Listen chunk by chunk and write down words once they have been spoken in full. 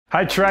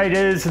Hi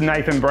traders,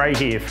 Nathan Bray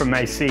here from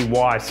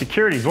ACY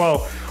Securities.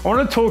 Well, I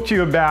want to talk to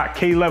you about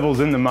key levels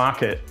in the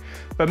market,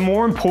 but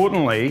more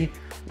importantly,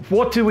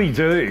 what do we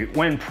do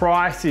when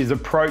price is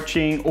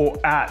approaching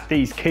or at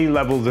these key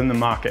levels in the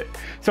market?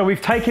 So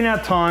we've taken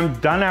our time,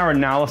 done our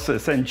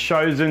analysis and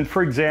chosen,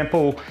 for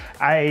example,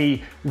 a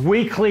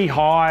weekly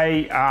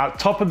high,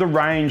 top of the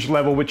range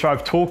level, which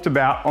I've talked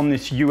about on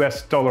this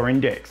US dollar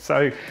index.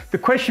 So the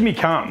question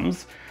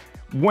becomes,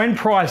 when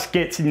price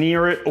gets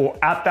near it or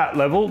at that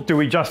level, do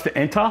we just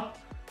enter?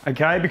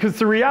 Okay, because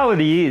the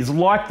reality is,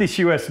 like this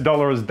US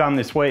dollar has done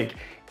this week,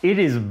 it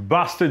is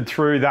busted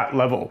through that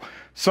level.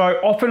 So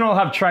often I'll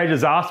have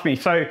traders ask me,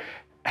 so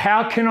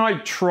how can I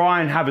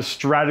try and have a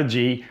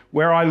strategy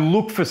where I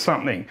look for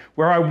something,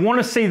 where I want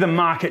to see the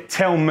market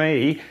tell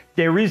me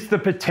there is the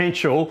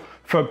potential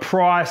for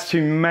price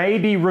to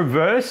maybe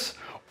reverse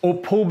or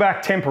pull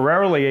back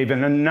temporarily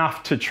even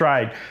enough to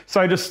trade.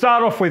 So to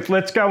start off with,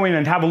 let's go in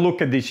and have a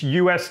look at this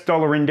US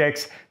dollar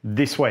index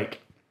this week.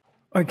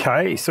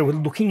 Okay, so we're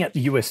looking at the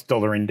US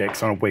dollar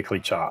index on a weekly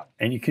chart,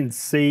 and you can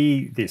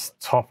see this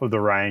top of the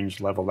range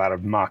level that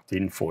I've marked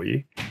in for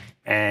you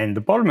and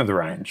the bottom of the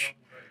range.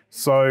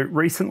 So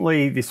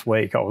recently this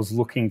week, I was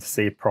looking to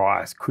see if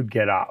price could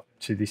get up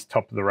to this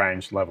top of the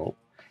range level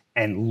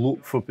and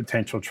look for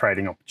potential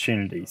trading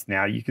opportunities.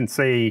 Now you can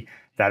see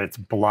that it's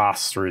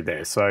blast through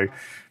there. So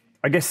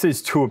I guess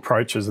there's two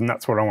approaches, and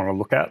that's what I want to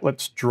look at.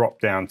 Let's drop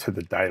down to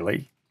the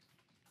daily.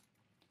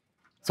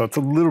 So it's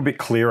a little bit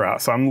clearer.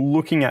 So I'm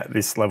looking at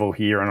this level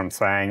here and I'm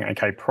saying,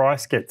 okay,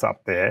 price gets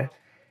up there.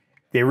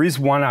 There is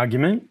one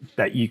argument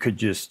that you could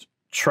just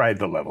trade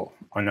the level.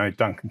 I know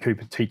Duncan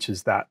Cooper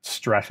teaches that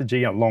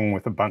strategy along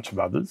with a bunch of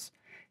others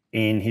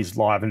in his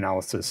live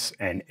analysis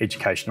and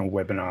educational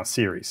webinar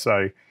series.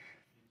 So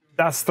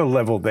that's the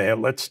level there.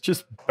 Let's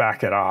just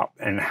back it up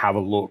and have a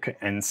look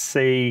and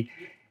see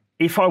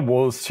if I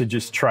was to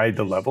just trade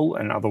the level.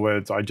 In other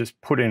words, I just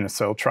put in a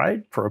sell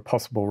trade for a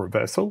possible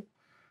reversal.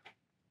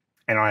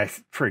 And I,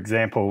 for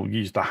example,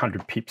 used a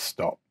 100 pips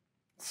stop.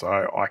 So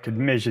I could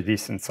measure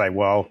this and say,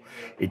 well,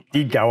 it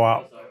did go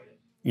up,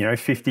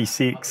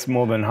 56,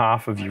 more than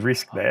half of your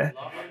risk there.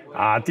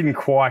 It didn't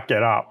quite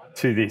get up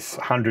to this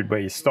 100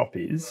 where your stop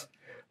is.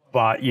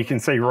 But you can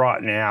see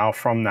right now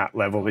from that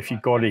level, if you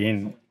got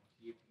in,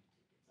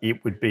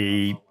 it would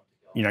be,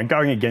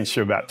 going against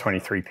you about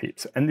 23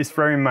 pips. And this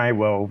very may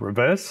well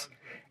reverse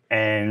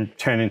and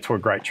turn into a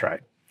great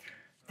trade.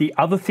 The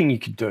other thing you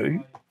could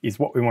do is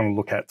what we want to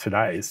look at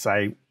today is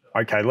say,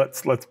 okay,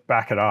 let's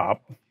back it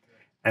up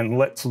and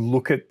let's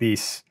look at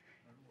this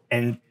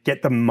and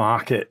get the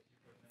market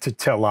to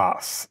tell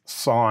us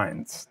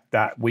signs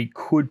that we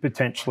could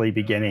potentially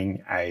be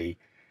getting a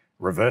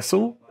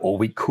reversal, or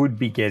we could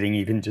be getting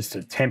even just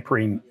a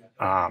temporary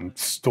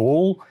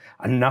stall,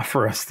 enough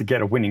for us to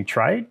get a winning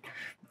trade,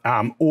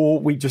 or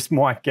we just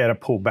might get a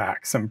pullback,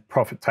 some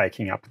profit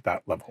taking up at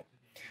that level.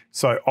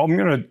 So I'm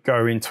going to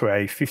go into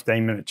a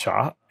 15-minute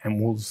chart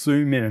and we'll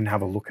zoom in and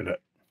have a look at it.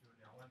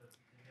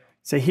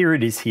 So here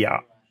it is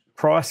here.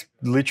 Price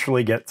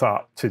literally gets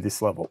up to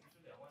this level.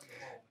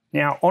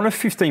 Now, on a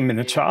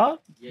 15-minute chart,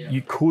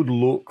 you could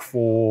look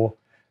for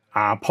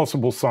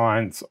possible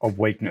signs of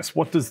weakness.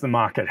 What does the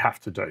market have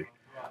to do?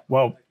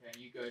 Well,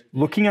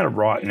 looking at it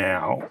right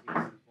now,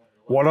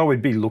 what I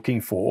would be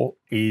looking for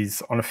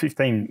is, on a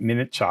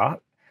 15-minute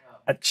chart,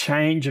 a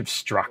change of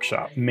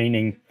structure,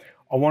 meaning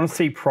I want to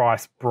see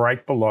price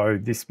break below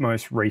this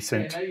most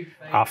recent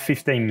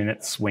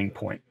 15-minute swing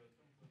point.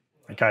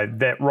 Okay,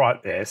 that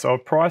right there. So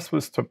if price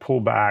was to pull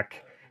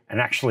back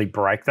and actually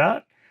break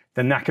that,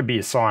 then that could be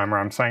a sign where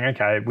I'm saying,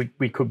 okay,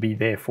 we could be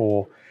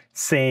therefore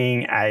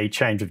seeing a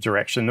change of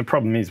direction. The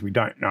problem is we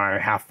don't know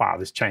how far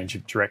this change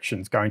of direction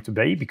is going to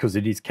be because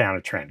it is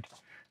counter trend.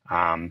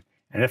 And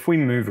if we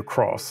move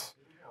across,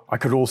 I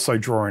could also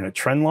draw in a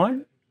trend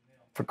line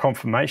for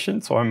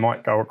confirmation. So I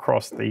might go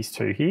across these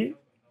two here,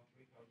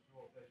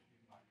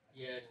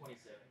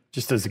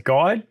 just as a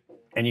guide.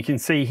 And you can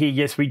see here,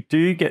 yes, we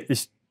do get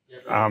this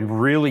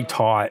really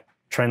tight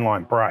trend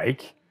line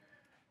break,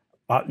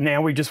 but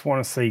now we just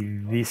want to see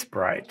this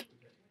break,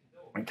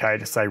 okay,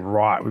 to say,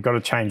 right, we've got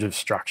a change of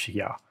structure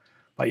here.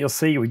 But you'll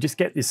see we just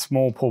get this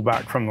small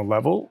pullback from the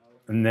level,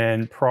 and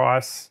then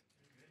price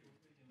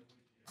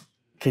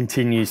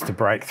continues to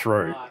break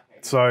through.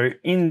 So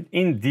in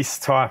this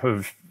type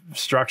of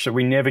structure,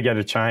 we never get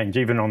a change,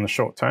 even on the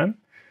short term.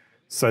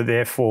 So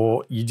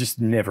therefore, you just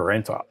never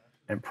enter,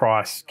 and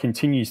price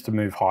continues to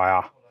move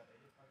higher,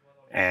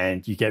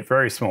 and you get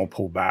very small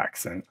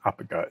pullbacks and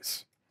up it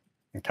goes,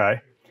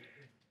 okay?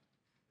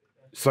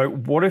 So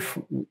what if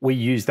we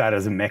use that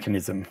as a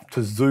mechanism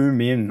to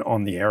zoom in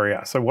on the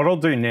area? So what I'll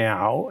do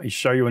now is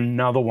show you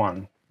another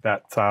one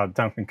that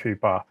Duncan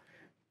Cooper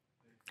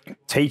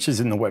teaches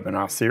in the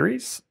webinar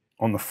series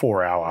on the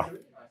 4-hour.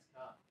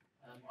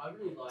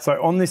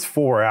 So on this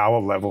 4-hour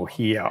level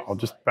here, I'll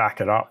just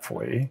back it up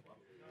for you.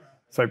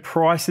 So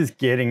price is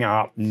getting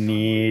up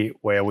near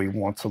where we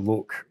want to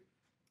look.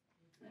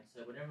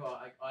 So whenever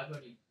I've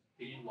only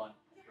been in one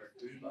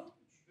for Uber.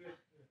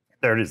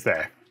 There it is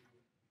there.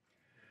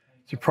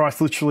 So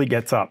price literally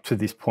gets up to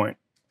this point.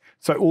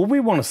 So all we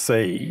want to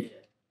see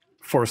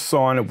for a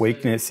sign of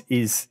weakness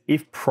is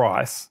if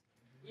price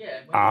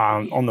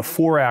on the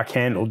 4-hour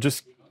candle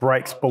just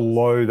breaks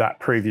below that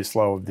previous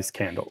low of this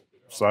candle.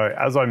 So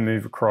as I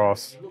move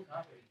across,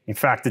 in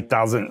fact, it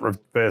doesn't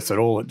reverse at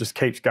all. It just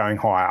keeps going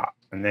higher.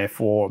 And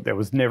therefore, there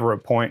was never a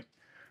point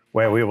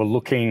where we were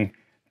looking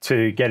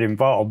to get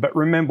involved. But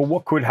remember,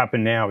 what could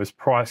happen now is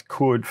price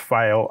could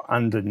fail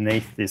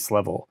underneath this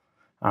level.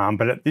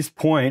 But at this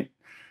point,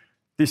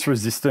 this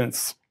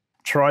resistance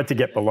tried to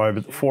get below,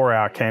 but the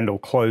 4-hour candle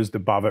closed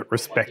above it,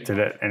 respected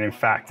it. And in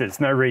fact, there's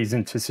no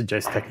reason to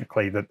suggest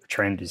technically that the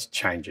trend is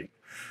changing.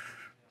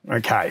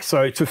 Okay,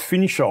 so to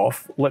finish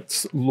off,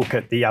 let's look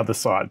at the other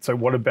side. So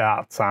what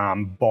about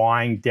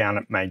buying down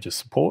at major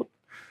support?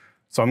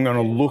 So I'm going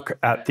to look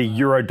at the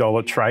euro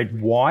dollar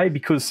trade. Why?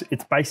 Because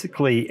it's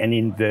basically an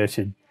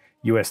inverted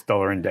US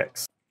dollar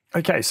index.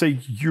 Okay, so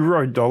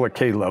euro dollar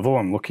key level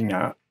I'm looking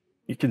at,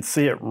 you can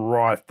see it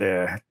right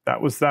there.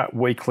 That was that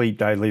weekly,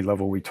 daily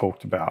level we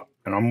talked about.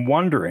 And I'm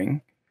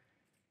wondering,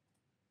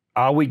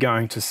 are we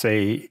going to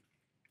see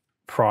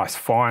price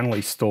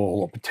finally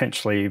stall or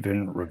potentially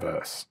even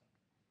reverse?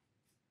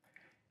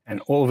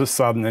 And all of a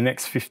sudden, the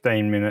next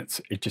 15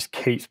 minutes, it just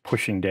keeps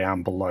pushing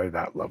down below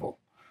that level.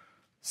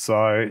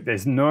 So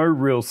there's no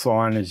real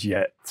sign as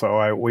yet.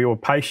 So we were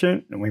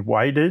patient and we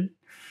waited.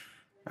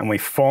 And we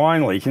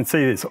finally, you can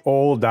see this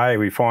all day,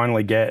 we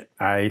finally get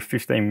a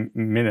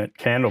 15-minute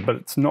candle. But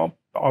it's not,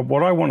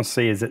 what I want to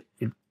see is it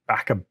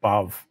back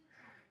above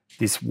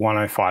this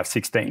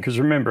 105.16. Because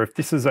remember, if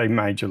this is a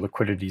major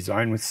liquidity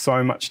zone with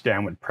so much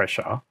downward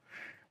pressure,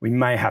 we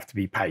may have to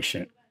be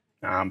patient.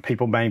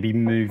 People may be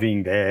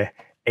moving their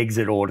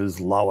exit orders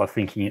lower,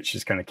 thinking it's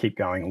just going to keep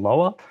going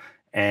lower.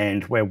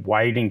 And we're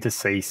waiting to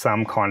see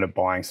some kind of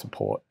buying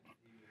support.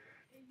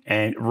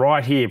 And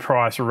right here,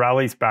 price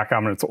rallies back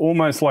up, and it's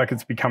almost like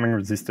it's becoming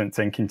resistance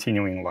and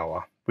continuing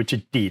lower, which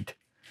it did,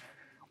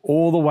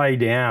 all the way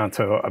down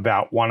to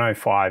about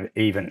 105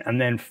 even. And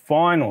then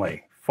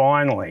finally,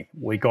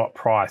 we got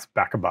price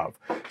back above.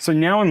 So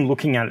now I'm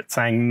looking at it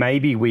saying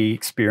maybe we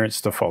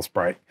experienced a false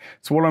break.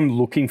 So what I'm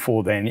looking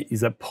for then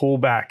is a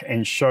pullback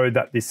and show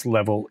that this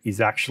level is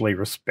actually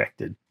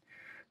respected.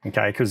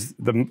 Okay, because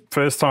the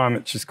first time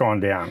it's just gone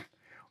down.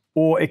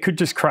 Or it could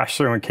just crash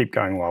through and keep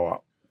going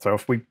lower. So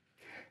if we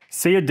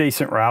see a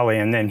decent rally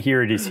and then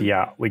here it is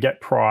here, we get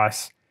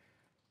price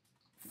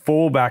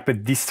fall back,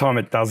 but this time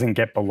it doesn't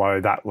get below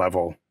that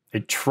level.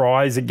 It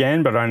tries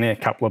again, but only a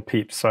couple of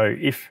pips. So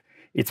if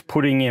it's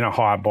putting in a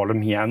higher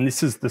bottom here, and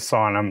this is the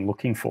sign I'm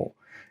looking for.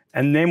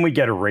 And then we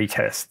get a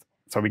retest.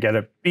 So we get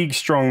a big,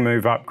 strong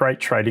move up, great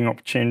trading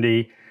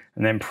opportunity,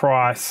 and then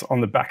price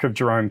on the back of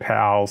Jerome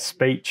Powell's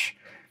speech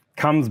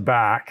comes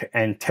back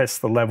and tests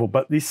the level,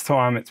 but this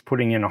time it's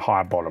putting in a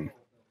higher bottom,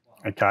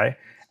 okay?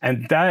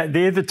 And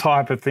they're the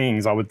type of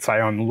things I would say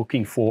I'm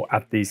looking for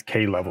at these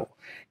key level.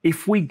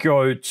 If we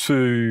go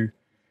to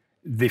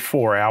the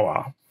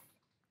 4-hour,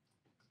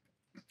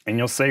 and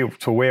you'll see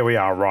to where we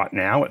are right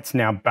now, it's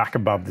now back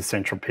above the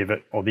central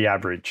pivot or the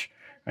average,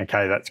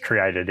 okay, that's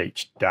created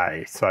each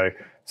day. So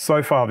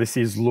far this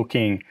is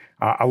looking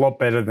a lot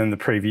better than the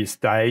previous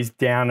days,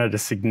 down at a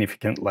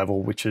significant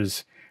level, which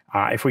is,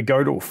 if we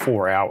go to a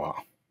 4-hour,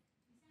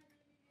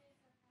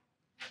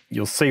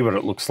 you'll see what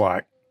it looks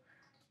like.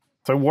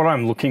 So what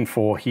I'm looking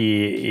for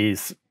here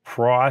is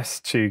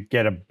price to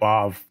get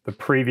above the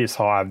previous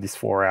high of this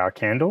 4-hour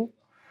candle,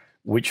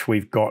 which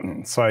we've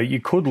gotten. So you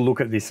could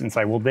look at this and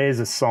say, well, there's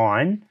a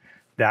sign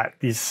that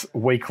this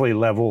weekly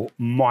level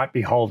might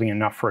be holding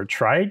enough for a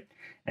trade,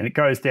 and it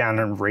goes down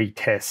and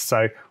retests.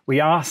 So we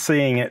are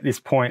seeing at this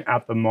point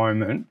at the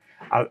moment,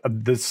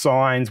 the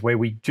signs where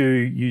we do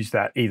use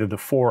that, either the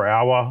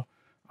 4-hour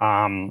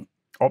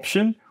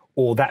option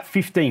or that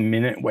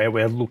 15-minute where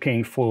we're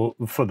looking for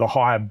the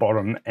higher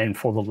bottom and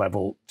for the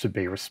level to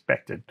be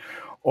respected.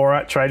 All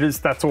right, traders,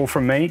 that's all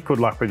from me. Good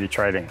luck with your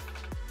trading.